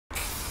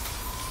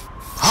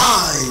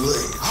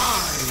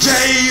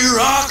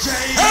J-Rocc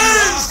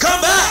has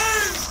come back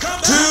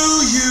to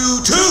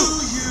you too.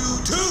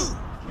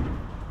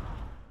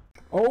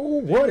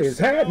 Oh, what is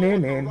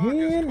happening in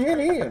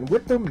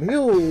with the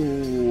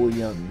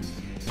millions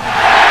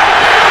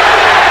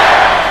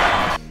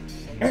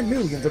and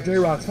millions of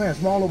J-Rocc's fans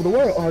from all over the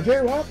world?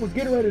 J-Rocc was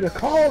getting ready to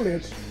call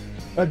it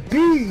a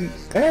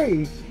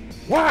D-A-Y.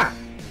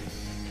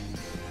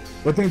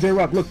 But then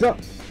J-Rocc looked up,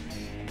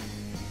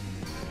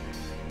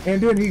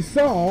 and then he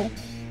saw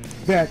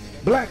that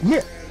Black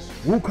Myth,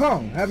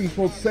 Wukong, however you're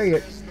supposed to say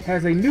it,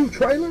 has a new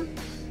trailer.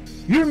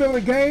 You remember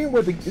the game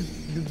where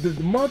the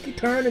monkey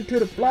turned into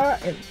the fly,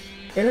 and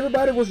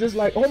everybody was just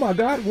like, oh my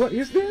god, what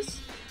is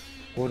this?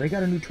 Well, they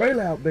got a new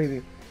trailer out,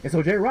 baby. And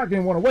so J-Rocc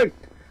didn't want to wait.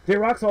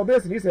 J-Rocc saw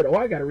this and he said, oh,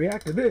 I gotta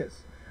react to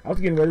this. I was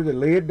getting ready to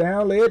lay it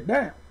down.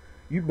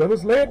 You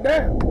brothers lay it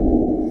down.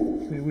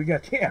 See, we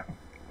got you.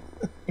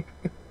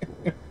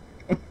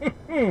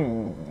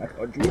 I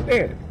thought you were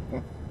dead.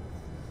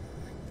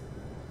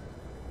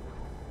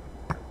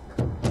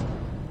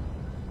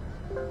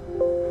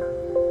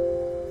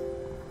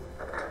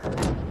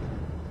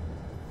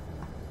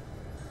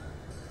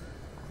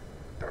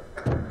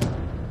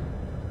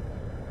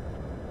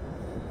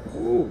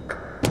 Ooh.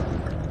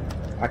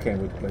 I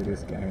can't wait to play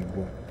this game,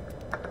 boy.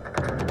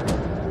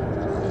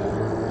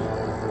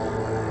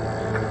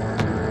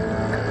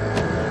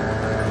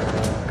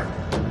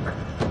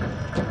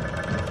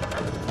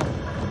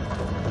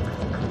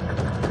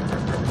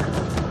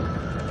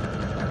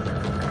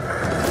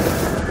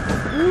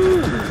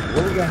 Ooh,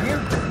 what we got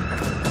here?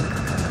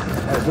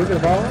 Oh,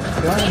 wizard ball,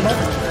 flying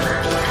monkey.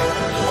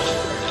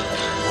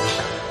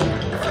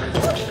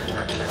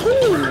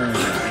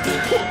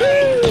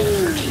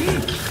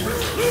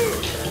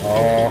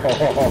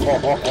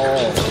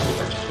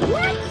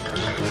 What?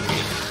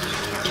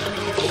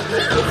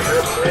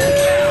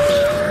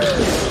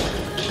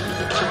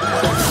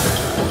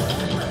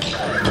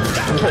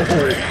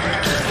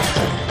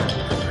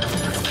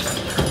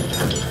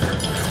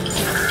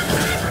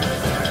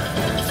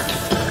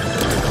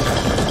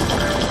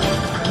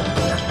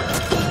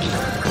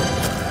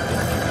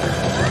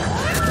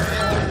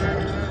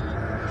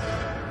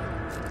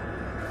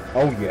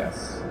 Oh yes.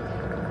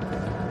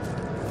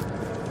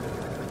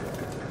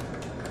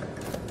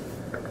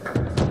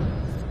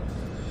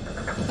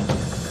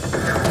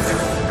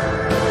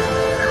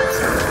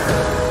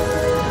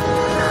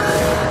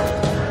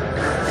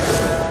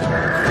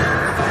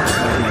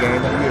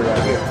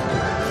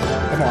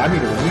 I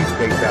need a release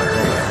date out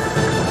there.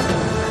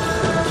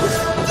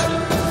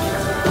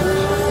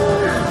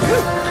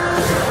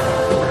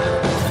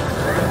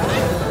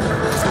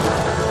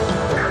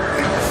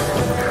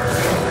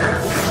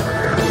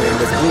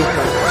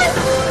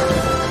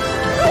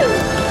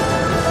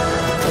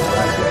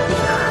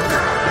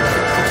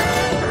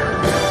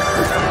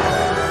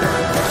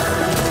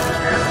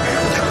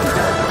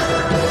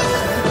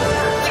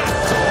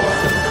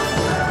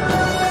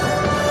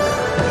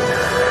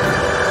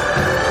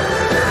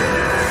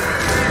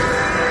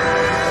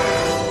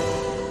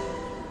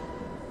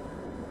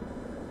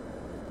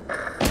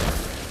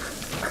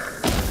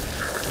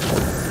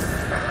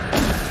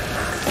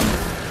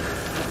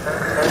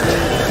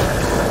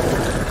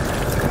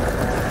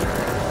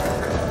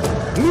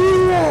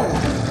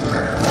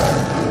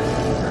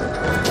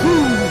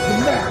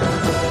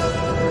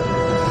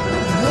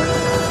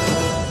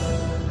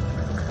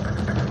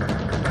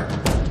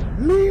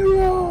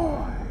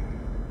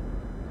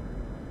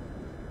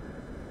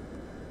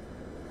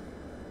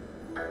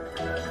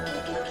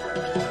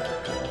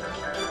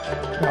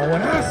 Now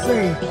when I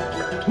say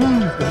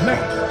who's the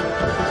master,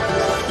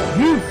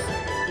 you say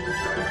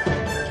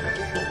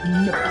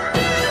no.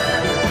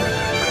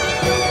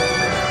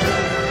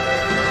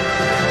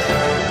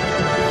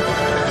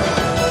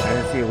 I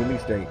didn't see a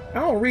release date. I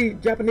don't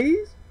read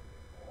Japanese.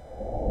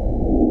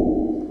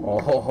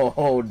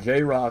 Oh,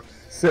 J-Rocc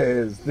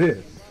says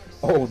this.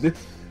 Oh, this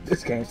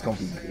game's gonna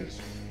be good.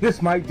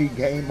 This might be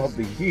game of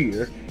the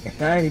year,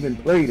 and I ain't even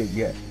played it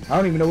yet. I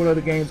don't even know what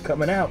other game's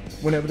coming out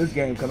whenever this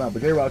game comes out,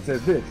 but J-Rocc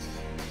says this.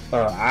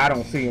 I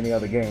don't see any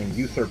other game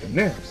usurping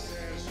this.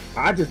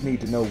 I just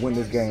need to know when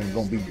this game is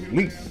going to be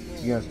released.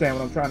 You understand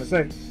what I'm trying to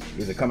say?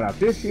 Is it coming out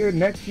this year,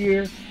 next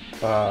year?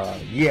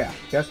 Yeah,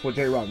 that's what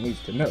J-Rocc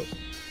needs to know.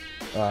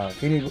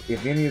 If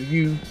any of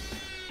you,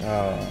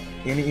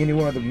 any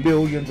one of the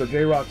millions of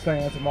J-Rocc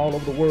fans from all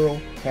over the world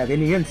have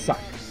any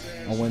insight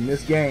on when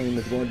this game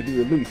is going to be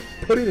released,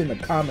 put it in the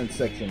comment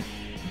section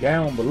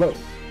down below.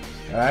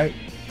 Alright?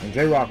 And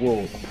J-Rocc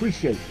will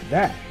appreciate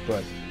that,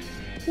 but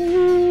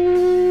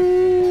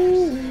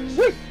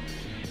wait.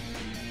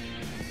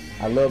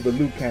 I love the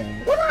Liu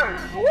Kang.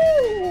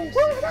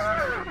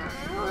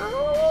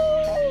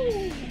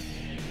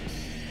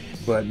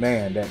 But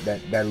man,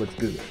 that looks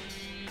good.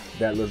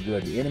 That looks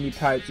good. The enemy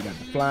types, you got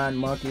the flying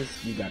monkeys,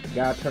 you got the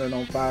guy turning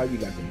on fire, you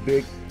got the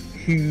big,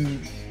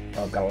 huge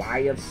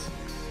Goliaths.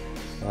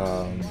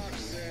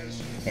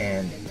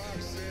 And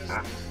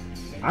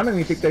I don't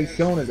even think they've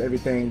shown us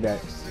everything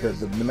that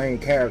the main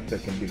character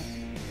can do.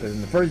 Because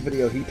in the first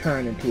video, he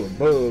turned into a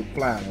bug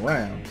flying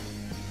around.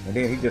 And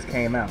then he just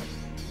came out.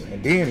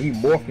 And then he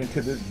morphed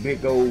into this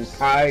big old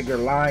tiger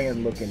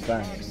lion looking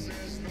thing.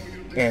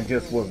 And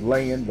just was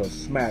laying the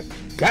smack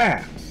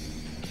down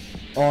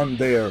on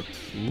their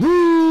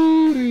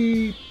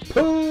Rudy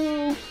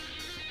Poo.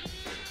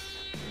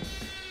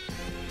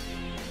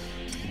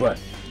 But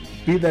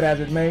be that as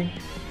it may,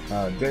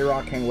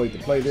 J-Rocc can't wait to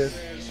play this.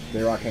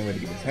 J-Rocc can't wait to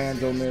get his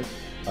hands on this.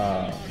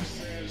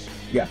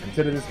 Yeah,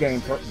 consider this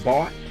game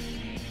bought,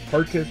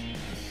 purchased,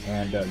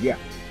 and yeah,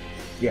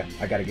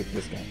 I gotta get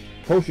this game.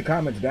 Post your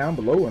comments down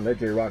below and let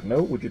J-Rocc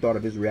know what you thought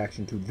of his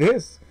reaction to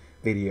this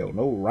video.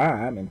 No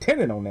rhyme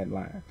intended on that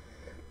line.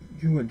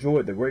 You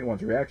enjoyed the Great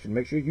One's reaction,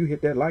 make sure you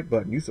hit that like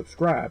button, you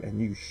subscribe, and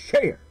you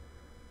share.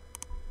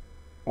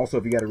 Also,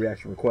 if you got a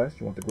reaction request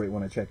you want the Great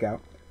One to check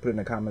out, put it in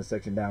the comment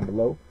section down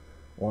below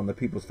on the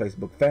People's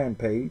Facebook fan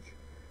page.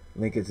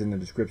 Link is in the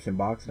description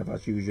box, and if I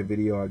choose your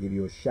video, I'll give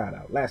you a shout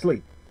out.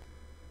 Lastly,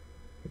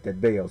 hit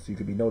that bell so you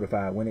can be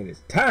notified when it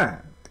is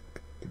time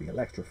to be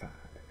electrified.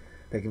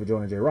 Thank you for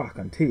joining J-Rocc.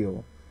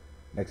 Until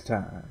next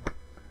time,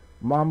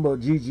 Mamba,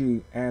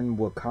 Gigi, and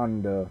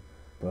Wakanda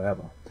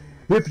forever.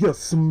 If you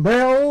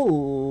smell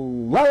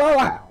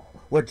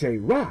what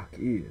J-Rocc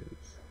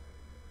is.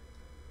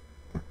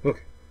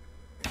 Okay.